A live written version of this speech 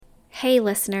Hey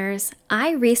listeners, I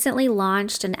recently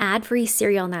launched an ad-free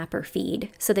Serial Napper feed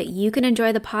so that you can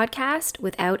enjoy the podcast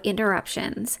without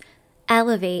interruptions.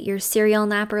 Elevate your Serial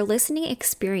Napper listening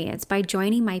experience by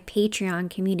joining my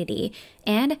Patreon community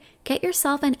and get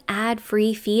yourself an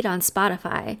ad-free feed on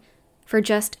Spotify. For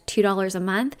just $2 a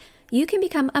month, you can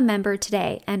become a member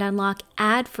today and unlock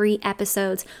ad-free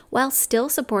episodes while still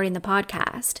supporting the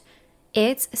podcast.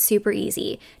 It's super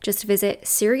easy. Just visit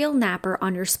Serial Napper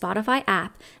on your Spotify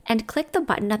app and click the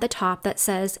button at the top that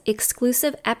says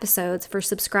Exclusive Episodes for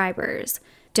Subscribers.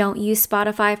 Don't use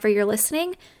Spotify for your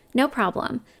listening? No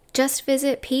problem. Just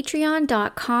visit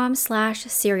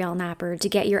patreon.com/serialnapper to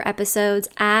get your episodes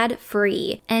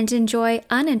ad-free and enjoy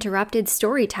uninterrupted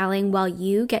storytelling while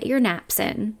you get your naps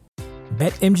in.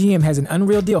 BetMGM has an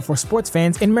unreal deal for sports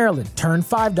fans in Maryland. Turn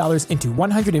 $5 into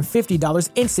 $150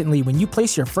 instantly when you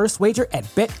place your first wager at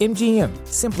BetMGM.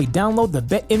 Simply download the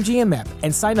BetMGM app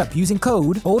and sign up using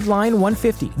code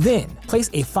OldLine150. Then, place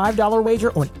a $5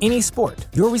 wager on any sport.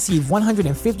 You'll receive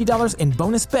 $150 in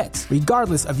bonus bets,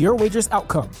 regardless of your wager's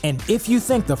outcome. And if you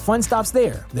think the fun stops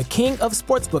there, the King of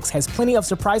Sportsbooks has plenty of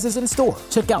surprises in store.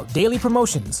 Check out daily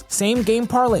promotions, same-game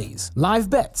parlays, live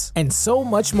bets, and so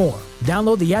much more.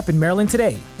 Download the app in Maryland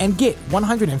today and get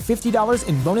 $150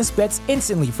 in bonus bets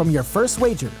instantly from your first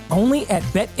wager. Only at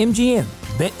BetMGM.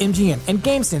 BetMGM and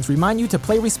GameSense remind you to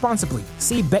play responsibly.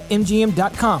 See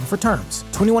BetMGM.com for terms.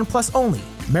 21 plus only.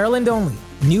 Maryland only.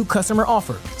 New customer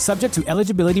offer. Subject to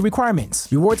eligibility requirements.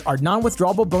 Rewards are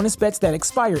non-withdrawable bonus bets that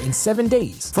expire in 7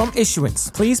 days. From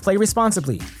issuance, please play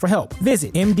responsibly. For help,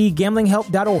 visit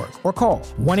mdgamblinghelp.org or call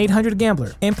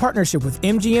 1-800-GAMBLER in partnership with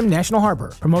MGM National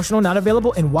Harbor. Promotional not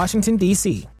available in Washington,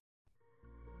 D.C.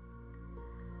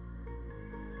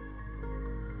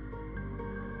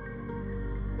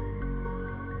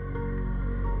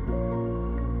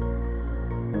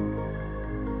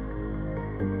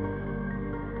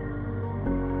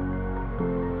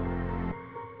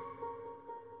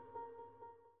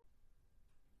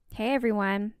 Hey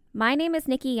everyone, my name is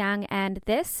Nikki Young and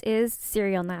this is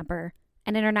Serial Napper,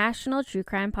 an international true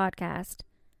crime podcast.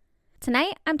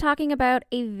 Tonight I'm talking about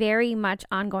a very much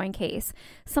ongoing case,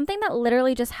 something that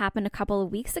literally just happened a couple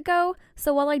of weeks ago,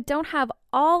 so while I don't have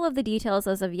all of the details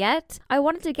as of yet, I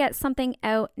wanted to get something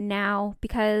out now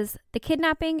because the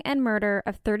kidnapping and murder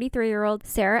of 33-year-old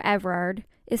Sarah Everard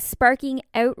is sparking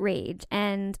outrage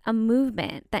and a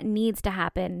movement that needs to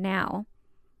happen now.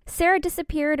 Sarah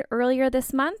disappeared earlier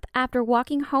this month after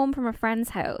walking home from a friend's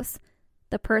house.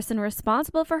 The person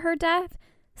responsible for her death?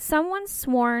 Someone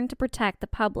sworn to protect the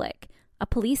public, a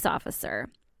police officer.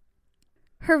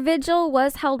 Her vigil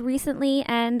was held recently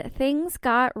and things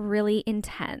got really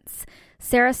intense.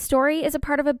 Sarah's story is a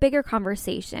part of a bigger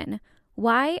conversation.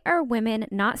 Why are women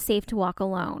not safe to walk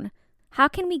alone? How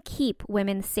can we keep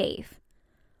women safe?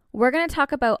 We're going to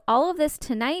talk about all of this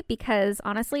tonight because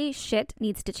honestly, shit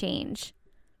needs to change.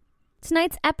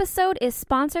 Tonight's episode is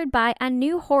sponsored by a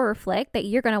new horror flick that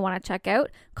you're going to want to check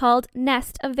out called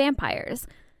Nest of Vampires.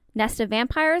 Nest of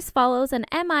Vampires follows an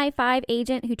MI5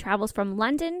 agent who travels from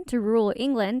London to rural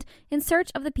England in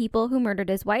search of the people who murdered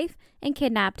his wife and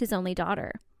kidnapped his only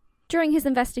daughter. During his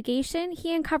investigation,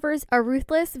 he uncovers a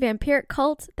ruthless vampiric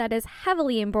cult that is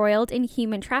heavily embroiled in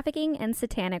human trafficking and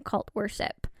satanic cult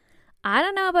worship. I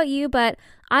don't know about you, but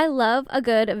I love a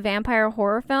good vampire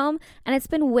horror film, and it's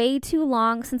been way too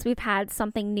long since we've had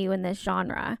something new in this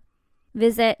genre.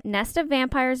 Visit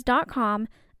nestofvampires.com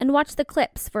and watch the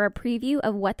clips for a preview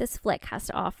of what this flick has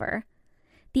to offer.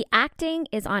 The acting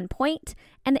is on point,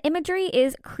 and the imagery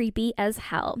is creepy as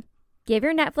hell. Give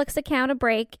your Netflix account a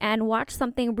break and watch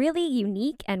something really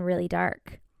unique and really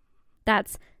dark.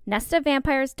 That's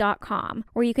nestofvampires.com,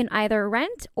 where you can either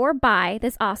rent or buy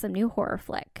this awesome new horror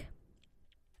flick.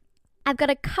 I've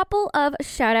got a couple of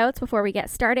shout outs before we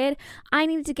get started. I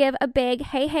need to give a big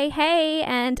hey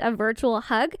and a virtual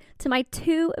hug to my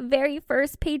two very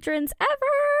first patrons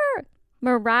ever.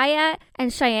 Mariah and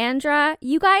Chyandra,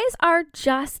 you guys are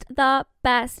just the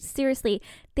best. Seriously,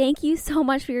 thank you so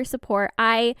much for your support.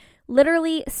 I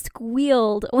literally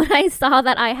squealed when I saw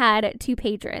that I had two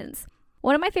patrons.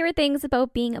 One of my favorite things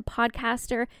about being a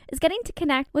podcaster is getting to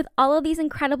connect with all of these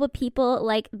incredible people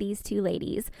like these two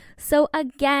ladies. So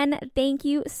again, thank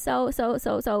you so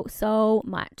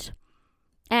much.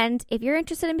 And if you're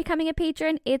interested in becoming a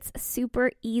patron, it's super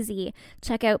easy.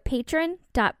 Check out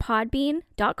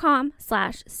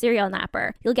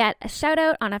patron.podbean.com/serialnapper. You'll get a shout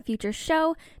out on a future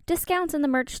show, discounts in the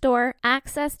merch store,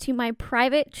 access to my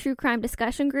private true crime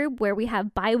discussion group where we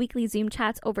have bi-weekly Zoom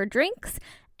chats over drinks,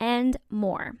 and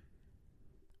more.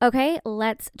 Okay,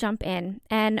 let's jump in.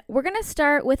 And we're going to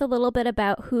start with a little bit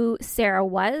about who Sarah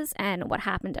was and what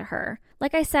happened to her.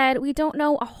 Like I said, we don't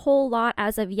know a whole lot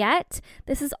as of yet.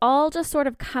 This is all just sort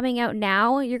of coming out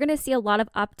now. You're going to see a lot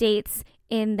of updates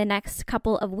in the next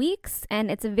couple of weeks,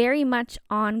 and it's a very much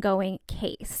ongoing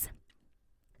case.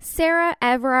 Sarah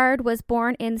Everard was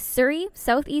born in Surrey,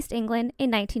 southeast England in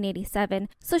 1987,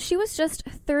 so she was just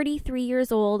 33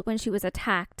 years old when she was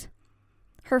attacked.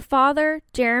 Her father,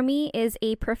 Jeremy, is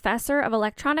a professor of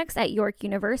electronics at York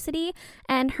University,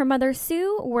 and her mother,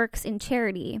 Sue, works in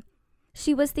charity.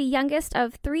 She was the youngest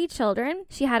of 3 children.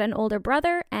 She had an older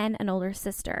brother and an older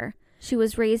sister. She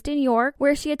was raised in York,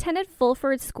 where she attended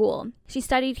Fulford School. She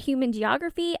studied human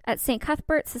geography at St.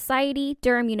 Cuthbert's Society,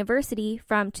 Durham University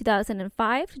from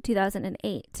 2005 to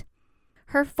 2008.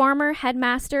 Her former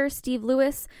headmaster, Steve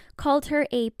Lewis, called her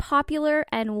a popular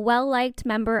and well-liked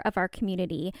member of our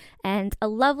community and a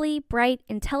lovely, bright,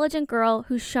 intelligent girl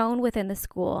who shone within the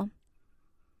school.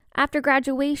 After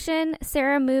graduation,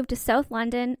 Sarah moved to South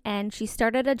London and she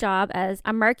started a job as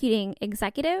a marketing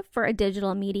executive for a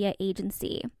digital media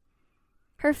agency.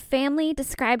 Her family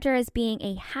described her as being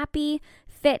a happy,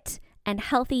 fit, and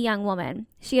healthy young woman.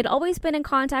 She had always been in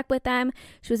contact with them.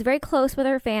 She was very close with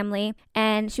her family,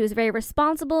 and she was very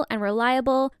responsible and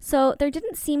reliable, so there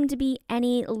didn't seem to be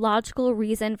any logical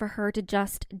reason for her to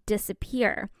just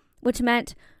disappear, which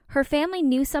meant her family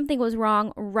knew something was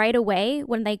wrong right away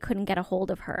when they couldn't get a hold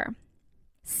of her.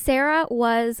 Sarah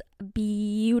was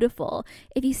beautiful.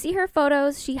 If you see her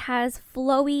photos, she has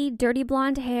flowy, dirty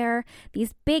blonde hair,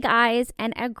 these big eyes,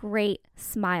 and a great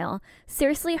smile.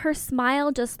 Seriously, her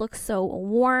smile just looks so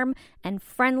warm and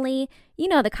friendly. You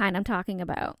know the kind I'm talking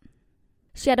about.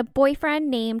 She had a boyfriend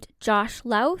named Josh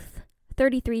Louth,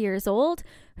 33 years old,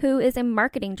 who is a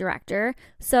marketing director.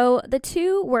 So the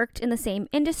two worked in the same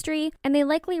industry, and they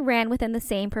likely ran within the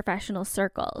same professional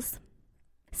circles.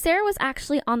 Sarah was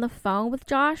actually on the phone with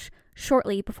Josh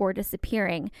shortly before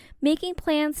disappearing, making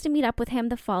plans to meet up with him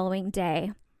the following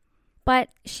day. But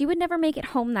she would never make it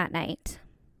home that night.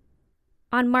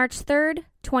 On March 3rd,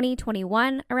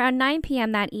 2021, around 9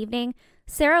 p.m. that evening,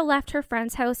 Sarah left her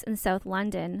friend's house in South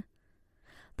London.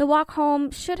 The walk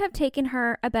home should have taken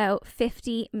her about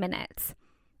 50 minutes.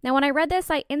 Now, when I read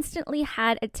this, I instantly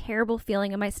had a terrible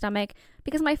feeling in my stomach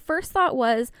because my first thought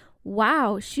was,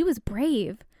 wow, she was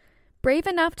brave. Brave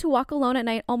enough to walk alone at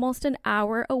night almost an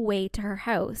hour away to her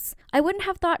house. I wouldn't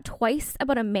have thought twice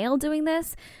about a male doing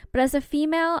this, but as a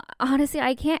female, honestly,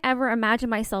 I can't ever imagine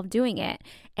myself doing it,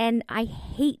 and I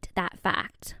hate that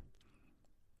fact.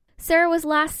 Sarah was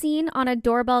last seen on a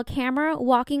doorbell camera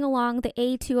walking along the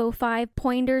A205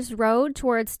 Poinders Road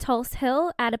towards Tulse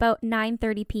Hill at about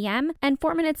 9:30 p.m. and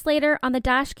 4 minutes later on the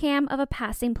dash cam of a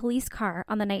passing police car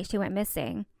on the night she went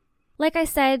missing. Like I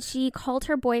said, she called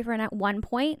her boyfriend at one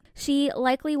point. She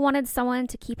likely wanted someone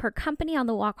to keep her company on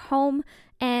the walk home,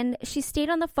 and she stayed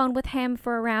on the phone with him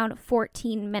for around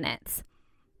 14 minutes.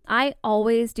 I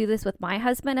always do this with my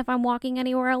husband if I'm walking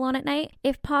anywhere alone at night.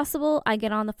 If possible, I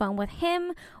get on the phone with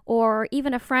him or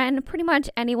even a friend, pretty much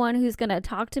anyone who's going to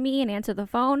talk to me and answer the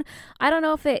phone. I don't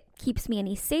know if it keeps me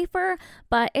any safer,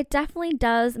 but it definitely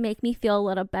does make me feel a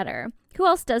little better. Who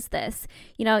else does this?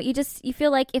 You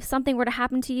feel like if something were to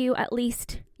happen to you, at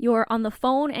least you're on the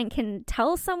phone and can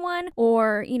tell someone,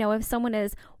 or, if someone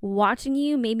is watching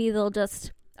you, maybe they'll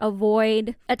just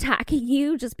avoid attacking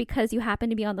you just because you happen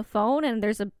to be on the phone and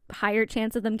there's a higher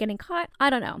chance of them getting caught. I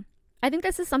don't know. I think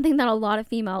this is something that a lot of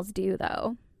females do,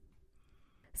 though.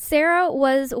 Sarah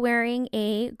was wearing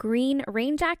a green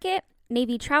rain jacket,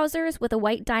 navy trousers with a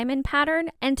white diamond pattern,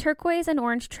 and turquoise and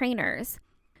orange trainers.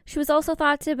 She was also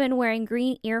thought to have been wearing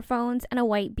green earphones and a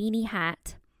white beanie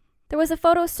hat. There was a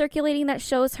photo circulating that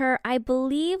shows her, I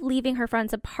believe, leaving her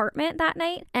friend's apartment that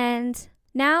night, and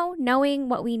now, knowing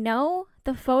what we know,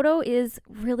 the photo is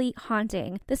really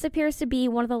haunting. This appears to be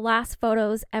one of the last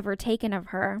photos ever taken of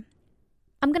her.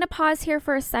 I'm going to pause here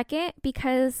for a second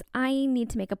because I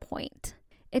need to make a point.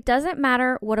 It doesn't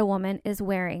matter what a woman is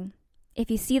wearing. If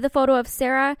you see the photo of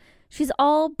Sarah, she's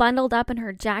all bundled up in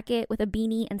her jacket with a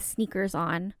beanie and sneakers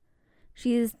on.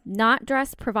 She's not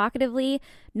dressed provocatively,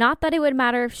 not that it would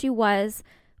matter if she was,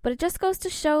 but it just goes to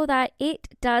show that it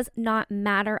does not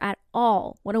matter at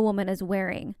all what a woman is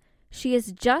wearing. She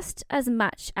is just as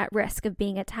much at risk of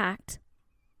being attacked.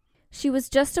 She was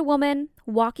just a woman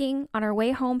walking on her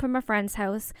way home from a friend's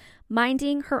house,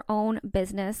 minding her own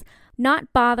business,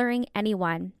 not bothering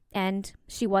anyone, and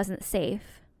she wasn't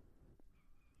safe.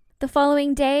 The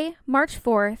following day, March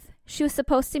 4th, she was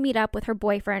supposed to meet up with her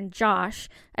boyfriend, Josh,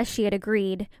 as she had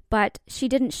agreed, but she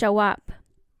didn't show up.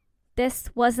 This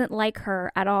wasn't like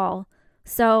her at all.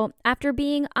 So, after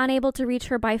being unable to reach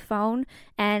her by phone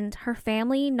and her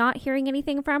family not hearing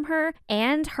anything from her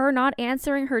and her not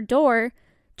answering her door,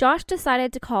 Josh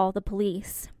decided to call the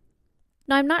police.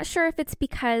 Now, I'm not sure if it's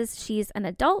because she's an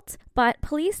adult, but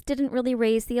police didn't really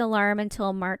raise the alarm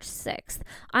until March 6th.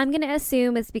 I'm going to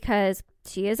assume it's because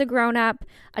she is a grown-up.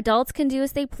 Adults can do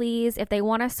as they please. If they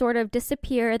want to sort of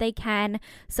disappear, they can.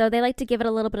 So they like to give it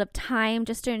a little bit of time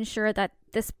just to ensure that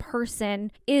this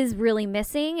person is really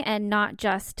missing and not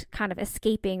just kind of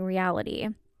escaping reality.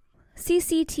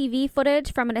 CCTV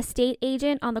footage from an estate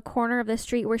agent on the corner of the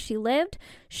street where she lived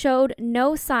showed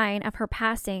no sign of her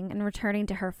passing and returning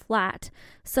to her flat,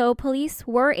 so police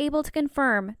were able to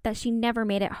confirm that she never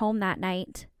made it home that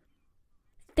night.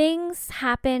 Things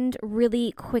happened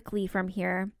really quickly from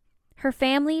here. Her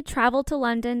family traveled to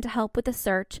London to help with the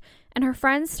search, and her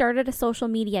friends started a social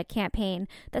media campaign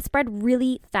that spread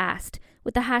really fast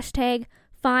with the hashtag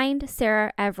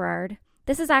 #FindSarahEverard.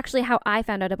 This is actually how I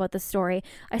found out about the story.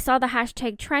 I saw the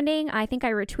hashtag trending. I think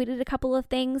I retweeted a couple of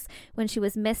things when she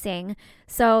was missing.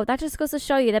 So that just goes to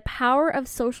show you the power of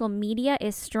social media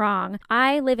is strong.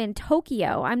 I live in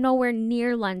Tokyo. I'm nowhere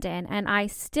near London, and I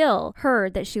still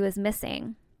heard that she was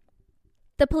missing.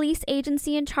 The police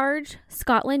agency in charge,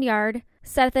 Scotland Yard,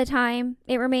 said at the time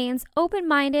it remains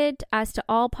open-minded as to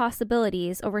all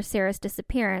possibilities over Sarah's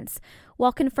disappearance,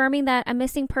 while confirming that a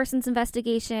missing persons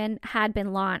investigation had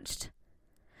been launched.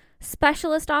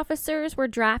 Specialist officers were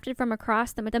drafted from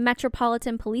across the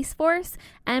Metropolitan Police Force,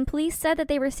 and police said that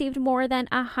they received more than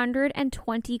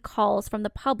 120 calls from the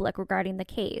public regarding the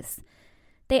case.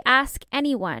 They ask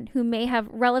anyone who may have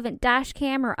relevant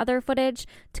dashcam or other footage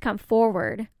to come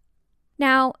forward.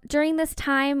 Now, during this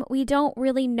time, we don't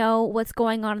really know what's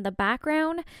going on in the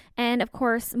background, and of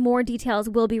course, more details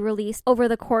will be released over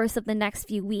the course of the next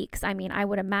few weeks, I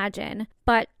would imagine.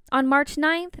 But on March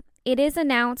 9th, it is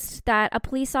announced that a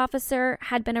police officer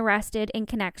had been arrested in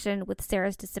connection with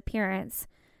Sarah's disappearance.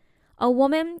 A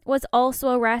woman was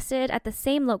also arrested at the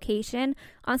same location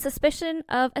on suspicion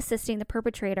of assisting the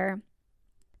perpetrator.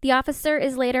 The officer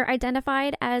is later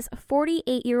identified as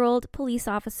 48-year-old police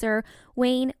officer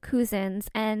Wayne Cousins,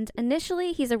 and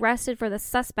initially he's arrested for the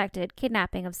suspected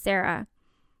kidnapping of Sarah.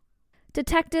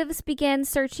 Detectives began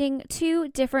searching 2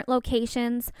 different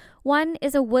locations. One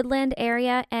is a woodland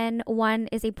area and one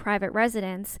is a private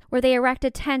residence, where they erect a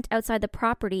tent outside the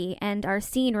property and are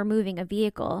seen removing a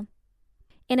vehicle.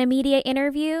 In a media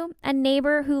interview, a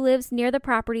neighbor who lives near the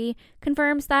property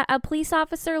confirms that a police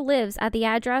officer lives at the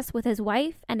address with his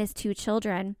wife and his 2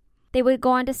 children. They would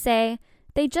go on to say,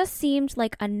 "They just seemed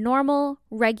like a normal,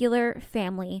 regular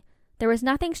family. There was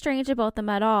nothing strange about them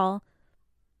at all."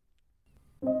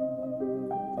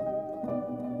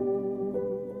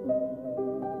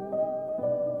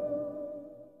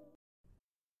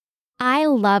 I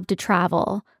love to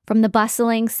travel. From the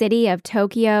bustling city of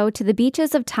Tokyo to the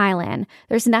beaches of Thailand,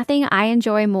 there's nothing I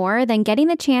enjoy more than getting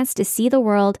the chance to see the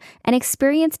world and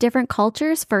experience different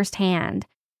cultures firsthand.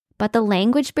 But the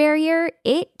language barrier,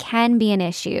 it can be an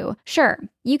issue. Sure,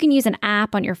 you can use an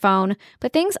app on your phone,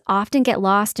 but things often get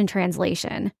lost in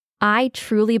translation. I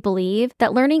truly believe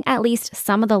that learning at least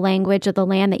some of the language of the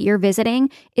land that you're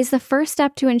visiting is the first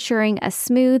step to ensuring a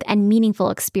smooth and meaningful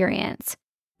experience.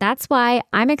 That's why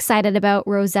I'm excited about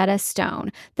Rosetta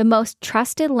Stone, the most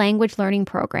trusted language learning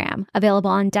program, available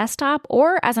on desktop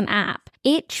or as an app.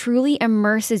 It truly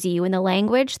immerses you in the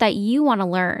language that you want to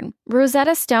learn.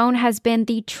 Rosetta Stone has been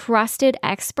the trusted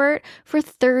expert for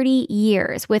 30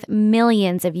 years, with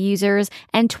millions of users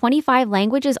and 25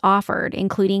 languages offered,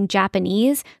 including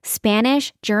Japanese,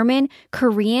 Spanish, German,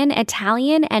 Korean,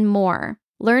 Italian, and more.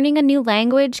 Learning a new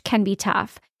language can be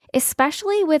tough,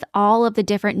 especially with all of the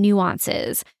different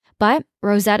nuances. But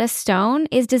Rosetta Stone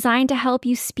is designed to help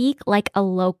you speak like a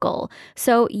local,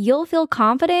 so you'll feel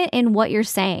confident in what you're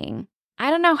saying. I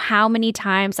don't know how many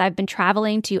times I've been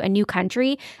traveling to a new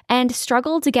country and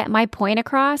struggled to get my point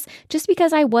across just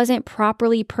because I wasn't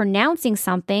properly pronouncing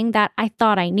something that I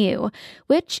thought I knew,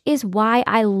 which is why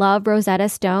I love Rosetta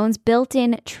Stone's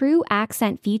built-in true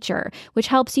accent feature, which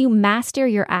helps you master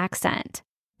your accent.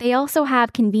 They also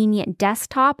have convenient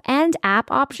desktop and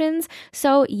app options,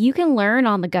 so you can learn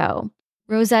on the go.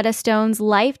 Rosetta Stone's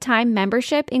lifetime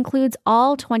membership includes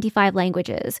all 25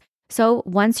 languages. So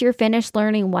once you're finished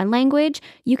learning one language,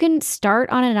 you can start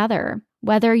on another.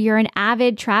 Whether you're an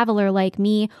avid traveler like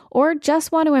me or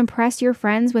just want to impress your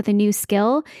friends with a new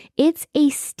skill, it's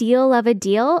a steal of a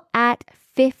deal at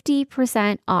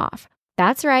 50% off.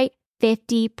 That's right.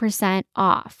 50%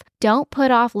 off. Don't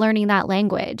put off learning that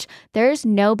language. There's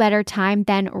no better time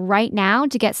than right now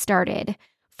to get started.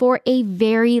 For a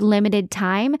very limited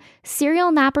time,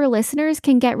 Serial Napper listeners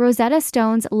can get Rosetta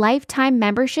Stone's lifetime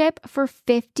membership for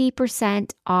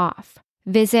 50% off.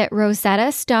 Visit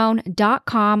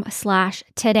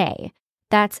rosettastone.com/today.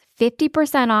 That's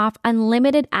 50% off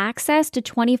unlimited access to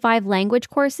 25 language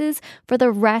courses for the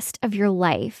rest of your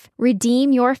life.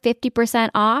 Redeem your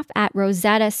 50% off at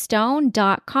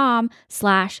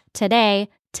rosettastone.com/today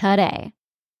today.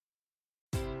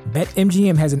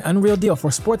 BetMGM has an unreal deal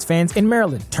for sports fans in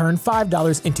Maryland. Turn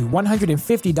 $5 into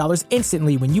 $150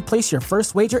 instantly when you place your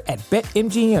first wager at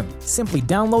BetMGM. Simply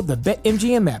download the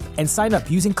BetMGM app and sign up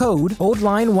using code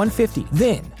OldLine150.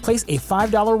 Then, place a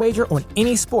 $5 wager on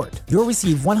any sport. You'll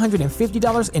receive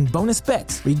 $150 in bonus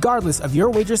bets, regardless of your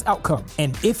wager's outcome.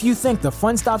 And if you think the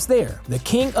fun stops there, the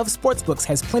king of sportsbooks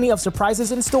has plenty of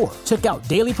surprises in store. Check out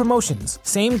daily promotions,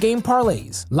 same-game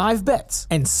parlays, live bets,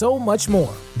 and so much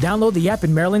more. Download the app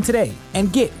in Maryland today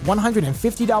and get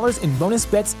 $150 in bonus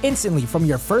bets instantly from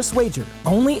your first wager.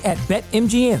 Only at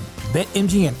BetMGM.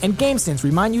 BetMGM and GameSense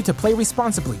remind you to play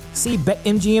responsibly. See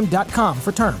BetMGM.com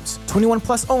for terms. 21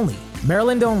 plus only.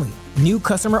 Maryland only. New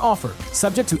customer offer.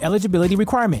 Subject to eligibility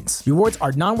requirements. Rewards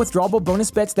are non-withdrawable bonus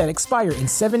bets that expire in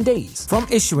 7 days. From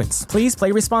issuance, please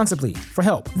play responsibly. For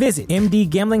help, visit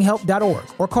mdgamblinghelp.org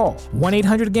or call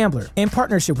 1-800-GAMBLER in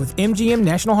partnership with MGM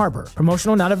National Harbor.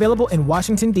 Promotional not available in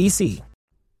Washington, D.C.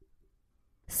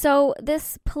 So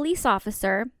this police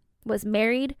officer was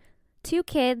married, 2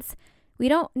 kids. We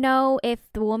don't know if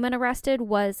the woman arrested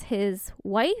was his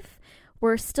wife.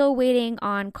 We're still waiting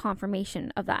on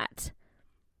confirmation of that.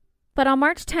 But on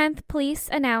March 10th, police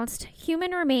announced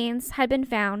human remains had been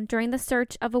found during the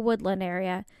search of a woodland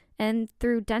area, and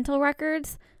through dental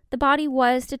records, the body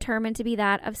was determined to be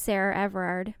that of Sarah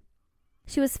Everard.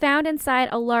 She was found inside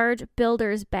a large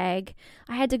builder's bag.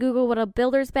 I had to Google what a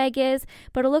builder's bag is,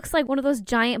 but it looks like one of those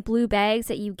giant blue bags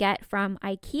that you get from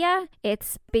IKEA.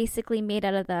 It's basically made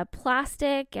out of the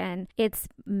plastic, and it's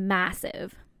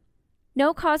massive.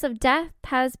 No cause of death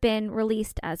has been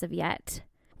released as of yet.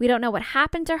 We don't know what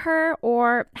happened to her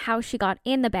or how she got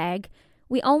in the bag.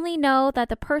 We only know that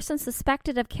the person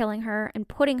suspected of killing her and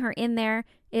putting her in there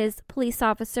is police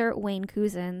officer Wayne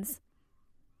Couzens.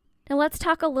 Now let's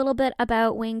talk a little bit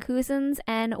about Wayne Couzens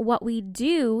and what we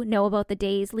do know about the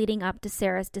days leading up to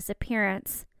Sarah's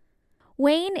disappearance.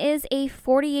 Wayne is a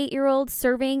 48-year-old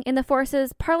serving in the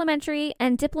force's Parliamentary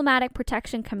and Diplomatic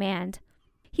Protection Command.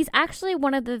 He's actually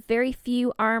one of the very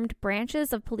few armed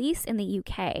branches of police in the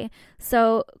UK,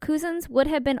 so Couzens would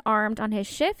have been armed on his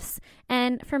shifts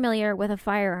and familiar with a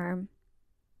firearm.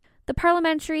 The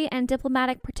Parliamentary and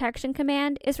Diplomatic Protection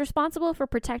Command is responsible for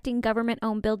protecting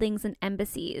government-owned buildings and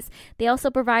embassies. They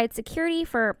also provide security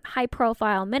for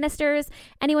high-profile ministers,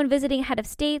 anyone visiting head of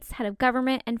states, head of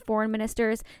government, and foreign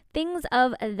ministers, things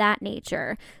of that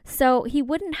nature. So he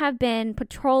wouldn't have been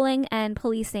patrolling and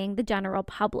policing the general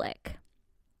public.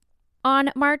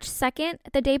 On March 2nd,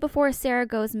 the day before Sarah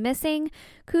goes missing,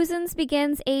 Couzens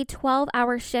begins a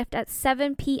 12-hour shift at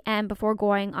 7 p.m. before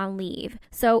going on leave.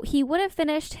 So he would have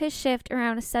finished his shift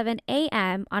around 7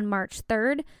 a.m. on March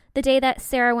 3rd, the day that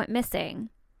Sarah went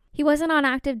missing. He wasn't on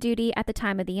active duty at the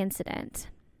time of the incident.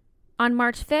 On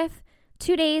March 5th,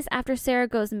 2 days after Sarah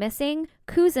goes missing,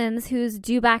 Couzens, who's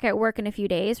due back at work in a few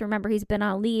days, remember he's been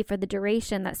on leave for the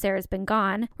duration that Sarah's been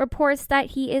gone, reports that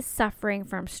he is suffering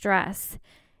from stress.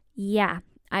 Yeah,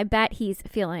 I bet he's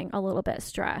feeling a little bit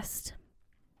stressed.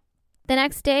 The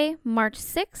next day, March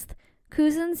 6th,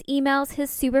 Couzens emails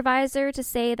his supervisor to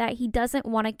say that he doesn't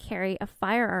want to carry a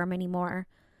firearm anymore.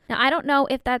 Now, I don't know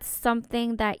if that's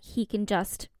something that he can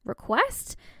just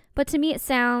request, but to me it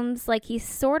sounds like he's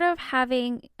sort of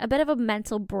having a bit of a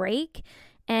mental break,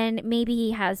 and maybe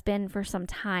he has been for some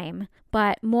time,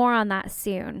 but more on that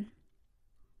soon.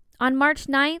 On March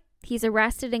 9th, he's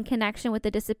arrested in connection with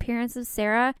the disappearance of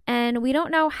Sarah, and we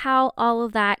don't know how all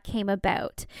of that came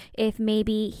about. If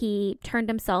maybe he turned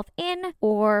himself in,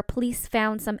 or police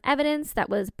found some evidence that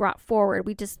was brought forward.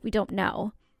 We don't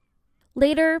know.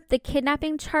 Later, the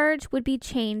kidnapping charge would be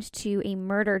changed to a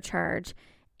murder charge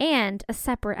and a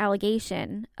separate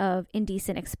allegation of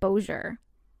indecent exposure.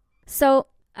 So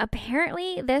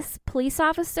apparently, this police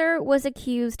officer was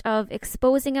accused of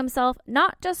exposing himself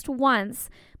not just once,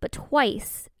 but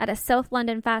twice at a South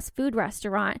London fast food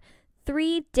restaurant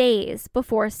 3 days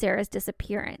before Sarah's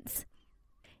disappearance.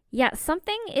 Yeah,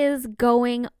 something is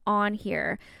going on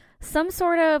here. Some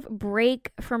sort of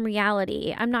break from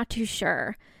reality. I'm not too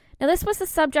sure. Now, this was the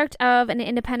subject of an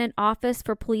independent Office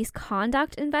for Police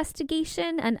Conduct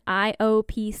investigation, an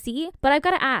IOPC, but I've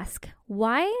got to ask,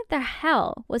 why the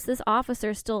hell was this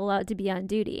officer still allowed to be on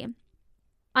duty?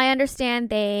 I understand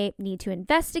they need to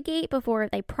investigate before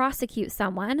they prosecute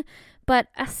someone, but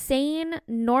a sane,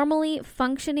 normally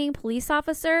functioning police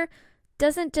officer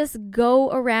doesn't just go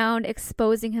around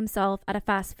exposing himself at a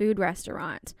fast food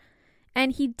restaurant.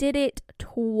 And he did it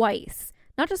twice.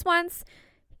 Not just once,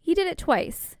 he did it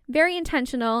twice. Very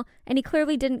intentional, and he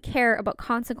clearly didn't care about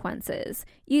consequences.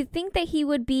 You'd think that he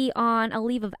would be on a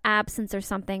leave of absence or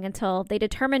something until they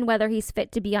determine whether he's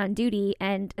fit to be on duty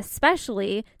and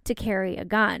especially to carry a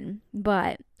gun.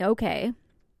 But okay.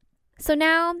 So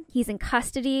now he's in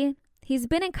custody. He's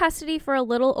been in custody for a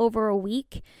little over a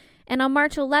week. And on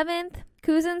March 11th,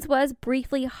 Cousins was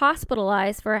briefly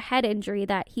hospitalized for a head injury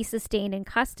that he sustained in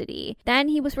custody. Then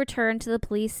he was returned to the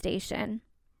police station.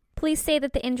 Police say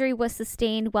that the injury was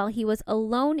sustained while he was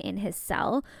alone in his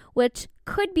cell, which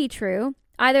could be true.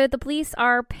 Either the police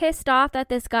are pissed off that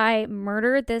this guy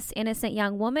murdered this innocent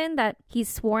young woman that he's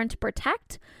sworn to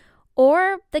protect,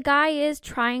 or the guy is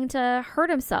trying to hurt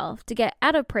himself to get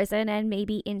out of prison and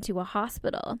maybe into a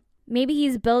hospital. Maybe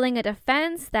he's building a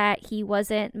defense that he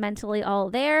wasn't mentally all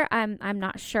there. I'm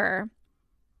not sure.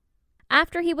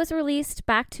 After he was released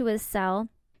back to his cell,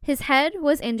 his head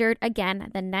was injured again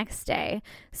the next day,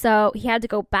 so he had to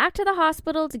go back to the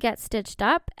hospital to get stitched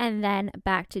up and then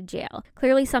back to jail.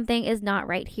 Clearly something is not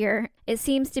right here. It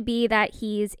seems to be that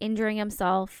he's injuring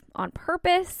himself on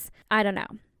purpose. I don't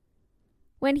know.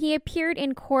 When he appeared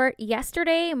in court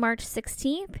yesterday, March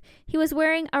 16th, he was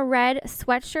wearing a red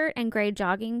sweatshirt and gray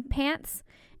jogging pants,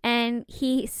 and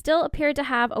he still appeared to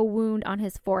have a wound on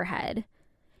his forehead.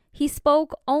 He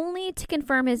spoke only to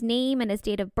confirm his name and his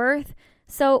date of birth,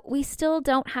 so we still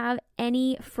don't have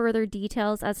any further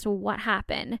details as to what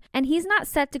happened. And he's not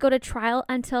set to go to trial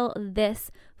until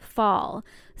this fall.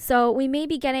 So we may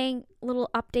be getting little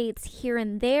updates here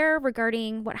and there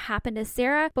regarding what happened to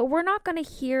Sarah, but we're not going to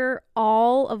hear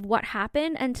all of what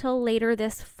happened until later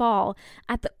this fall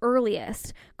at the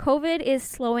earliest. COVID is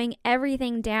slowing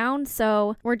everything down,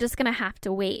 so we're just going to have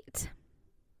to wait.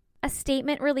 A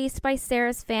statement released by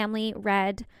Sarah's family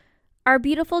read, "Our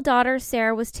beautiful daughter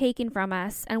Sarah was taken from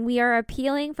us, and we are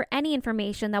appealing for any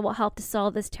information that will help to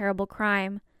solve this terrible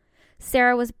crime.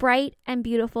 Sarah was bright and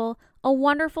beautiful, a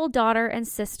wonderful daughter and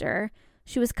sister.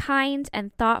 She was kind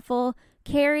and thoughtful,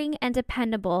 caring and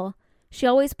dependable. She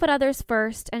always put others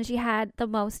first, and she had the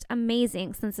most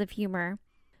amazing sense of humor.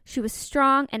 She was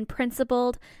strong and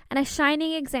principled, and a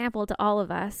shining example to all of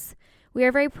us. We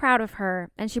are very proud of her,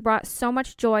 and she brought so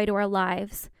much joy to our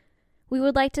lives. We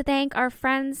would like to thank our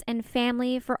friends and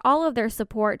family for all of their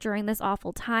support during this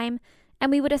awful time,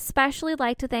 and we would especially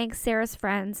like to thank Sarah's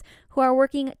friends who are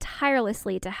working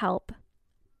tirelessly to help."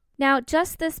 Now,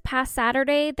 just this past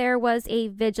Saturday, there was a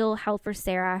vigil held for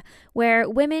Sarah, where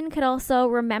women could also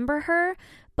remember her,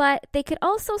 but they could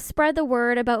also spread the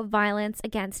word about violence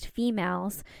against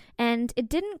females, and it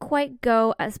didn't quite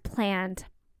go as planned.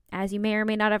 As you may or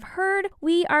may not have heard,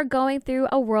 we are going through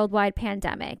a worldwide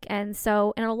pandemic. And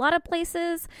so in a lot of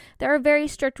places, there are very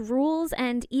strict rules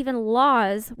and even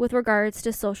laws with regards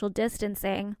to social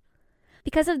distancing.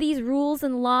 Because of these rules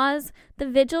and laws, the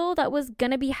vigil that was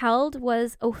going to be held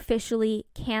was officially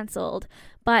canceled.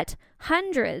 But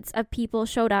hundreds of people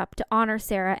showed up to honor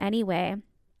Sarah anyway.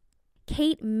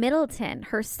 Kate Middleton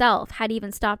herself had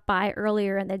even stopped by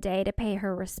earlier in the day to pay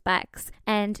her respects,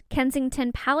 and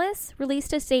Kensington Palace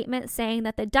released a statement saying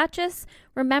that the Duchess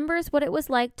remembers what it was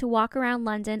like to walk around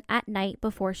London at night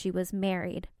before she was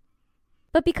married.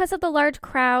 But because of the large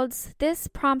crowds, this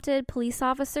prompted police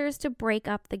officers to break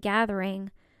up the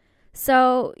gathering.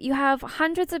 So you have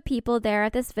hundreds of people there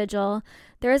at this vigil.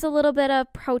 There is a little bit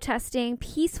of protesting,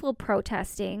 peaceful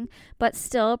protesting, but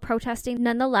still protesting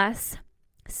nonetheless.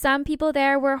 Some people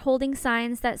there were holding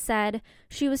signs that said,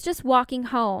 "She was just walking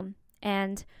home,"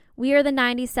 and "We are the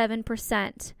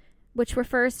 97%, which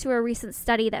refers to a recent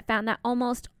study that found that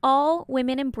almost all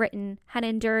women in Britain had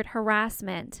endured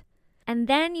harassment. And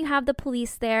then you have the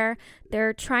police there.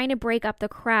 They're trying to break up the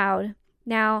crowd.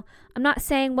 Now, I'm not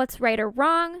saying what's right or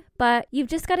wrong, but you've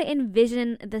just got to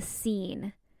envision the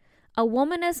scene. A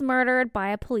woman is murdered by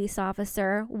a police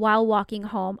officer while walking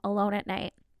home alone at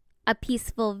night. A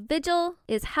peaceful vigil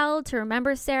is held to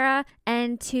remember Sarah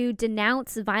and to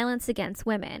denounce violence against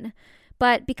women.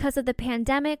 But because of the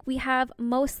pandemic, we have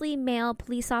mostly male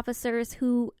police officers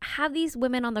who have these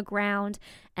women on the ground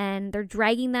and they're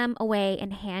dragging them away in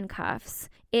handcuffs.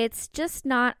 It's just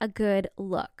not a good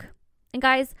look. And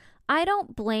guys, I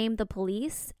don't blame the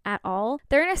police at all.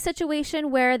 They're in a situation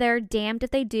where they're damned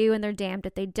if they do and they're damned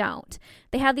if they don't.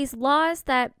 They have these laws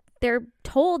that they're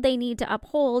told they need to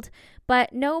uphold,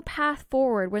 but no path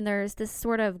forward when there's this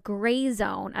sort of gray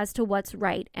zone as to what's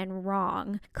right and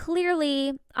wrong.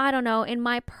 Clearly, I don't know, in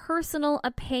my personal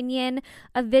opinion,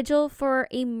 a vigil for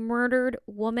a murdered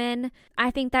woman, I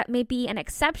think that may be an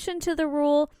exception to the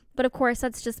rule, but of course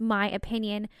that's just my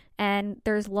opinion, and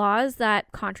there's laws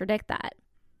that contradict that.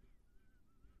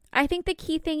 I think the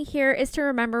key thing here is to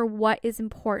remember what is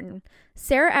important.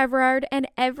 Sarah Everard and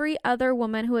every other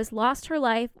woman who has lost her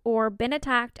life or been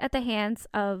attacked at the hands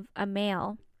of a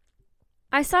male.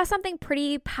 I saw something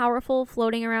pretty powerful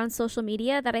floating around social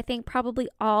media that I think probably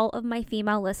all of my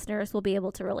female listeners will be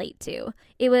able to relate to.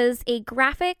 It was a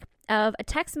graphic of a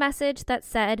text message that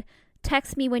said,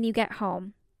 "Text me when you get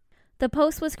home." The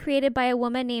post was created by a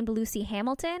woman named Lucy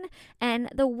Hamilton, and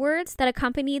the words that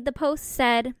accompanied the post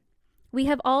said, "We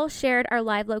have all shared our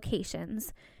live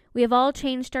locations. We have all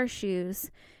changed our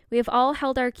shoes. We have all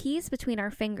held our keys between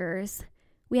our fingers.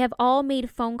 We have all made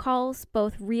phone calls,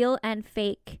 both real and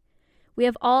fake. We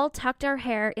have all tucked our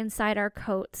hair inside our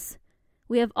coats.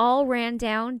 We have all ran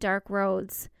down dark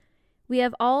roads. We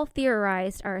have all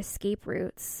theorized our escape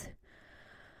routes."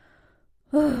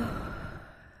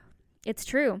 It's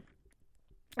true.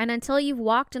 And until you've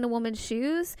walked in a woman's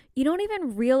shoes, you don't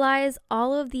even realize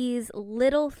all of these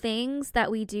little things that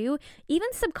we do,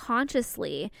 even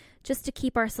subconsciously, just to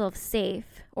keep ourselves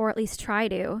safe, or at least try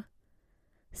to.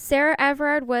 Sarah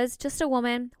Everard was just a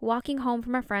woman walking home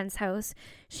from a friend's house.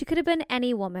 She could have been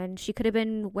any woman. She could have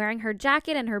been wearing her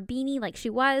jacket and her beanie like she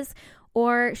was,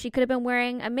 or she could have been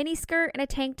wearing a mini skirt and a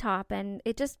tank top, and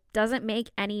it just doesn't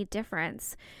make any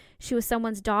difference. She was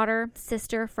someone's daughter,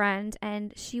 sister, friend,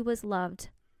 and she was loved.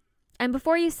 And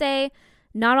before you say,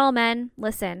 "Not all men,"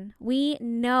 listen, we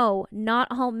know not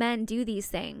all men do these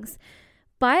things.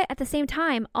 But at the same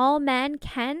time, all men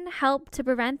can help to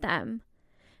prevent them.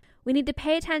 We need to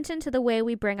pay attention to the way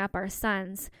we bring up our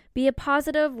sons. Be a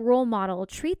positive role model.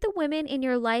 Treat the women in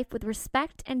your life with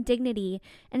respect and dignity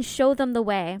and show them the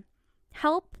way.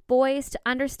 Help boys to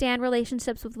understand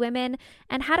relationships with women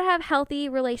and how to have healthy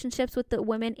relationships with the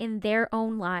women in their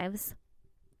own lives.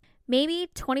 Maybe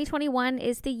 2021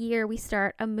 is the year we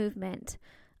start a movement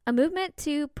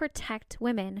to protect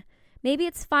women. Maybe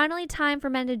it's finally time for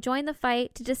men to join the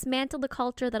fight to dismantle the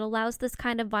culture that allows this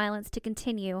kind of violence to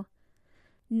continue.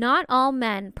 Not all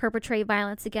men perpetrate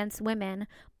violence against women,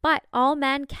 but all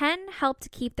men can help to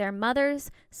keep their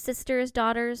mothers, sisters,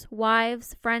 daughters,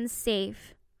 wives, friends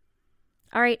safe.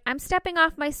 All right, I'm stepping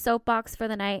off my soapbox for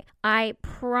the night. I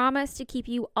promise to keep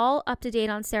you all up to date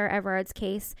on Sarah Everard's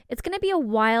case. It's going to be a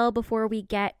while before we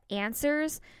get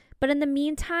answers, but in the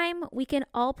meantime, we can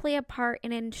all play a part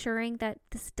in ensuring that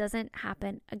this doesn't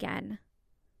happen again.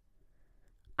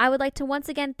 I would like to once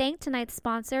again thank tonight's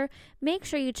sponsor. Make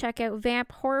sure you check out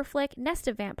Vamp horror flick Nest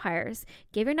of Vampires.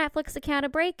 Give your Netflix account a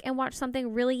break and watch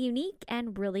something really unique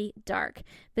and really dark.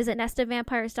 Visit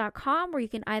nestofvampires.com where you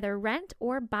can either rent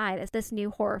or buy this new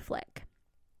horror flick.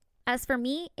 As for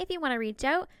me, if you want to reach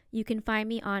out, you can find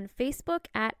me on Facebook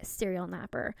at Serial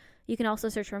Napper. You can also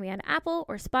search for me on Apple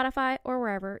or Spotify or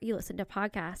wherever you listen to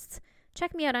podcasts.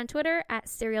 Check me out on Twitter at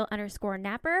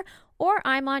serial_napper, or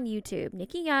I'm on YouTube,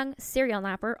 Nikki Young, Serial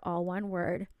Napper, all one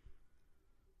word.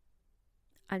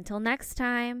 Until next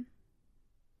time,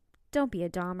 don't be a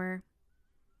Dahmer.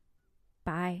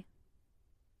 Bye.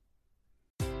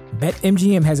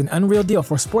 BetMGM has an unreal deal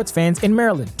for sports fans in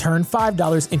Maryland. Turn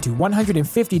 $5 into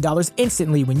 $150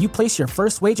 instantly when you place your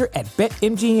first wager at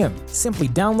BetMGM. Simply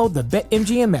download the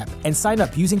BetMGM app and sign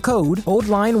up using code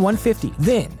OldLine150.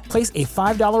 Then, place a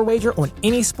 $5 wager on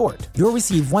any sport. You'll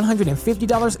receive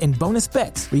 $150 in bonus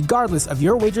bets, regardless of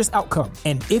your wager's outcome.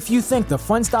 And if you think the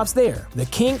fun stops there, the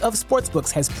King of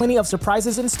Sportsbooks has plenty of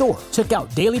surprises in store. Check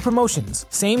out daily promotions,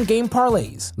 same-game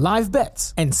parlays, live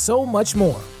bets, and so much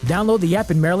more. Download the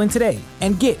app in Maryland today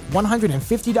and get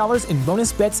 $150 in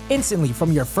bonus bets instantly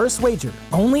from your first wager.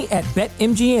 Only at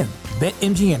BetMGM.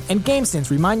 BetMGM and GameSense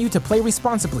remind you to play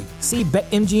responsibly. See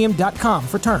BetMGM.com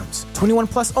for terms. 21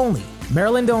 plus only.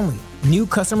 Maryland only. New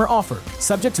customer offer.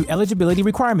 Subject to eligibility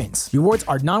requirements. Rewards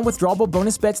are non-withdrawable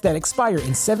bonus bets that expire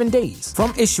in 7 days.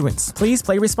 From issuance, please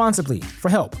play responsibly. For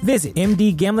help, visit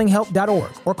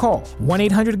mdgamblinghelp.org or call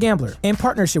 1-800-GAMBLER in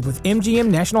partnership with MGM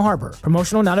National Harbor.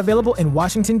 Promotional not available in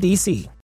Washington, D.C.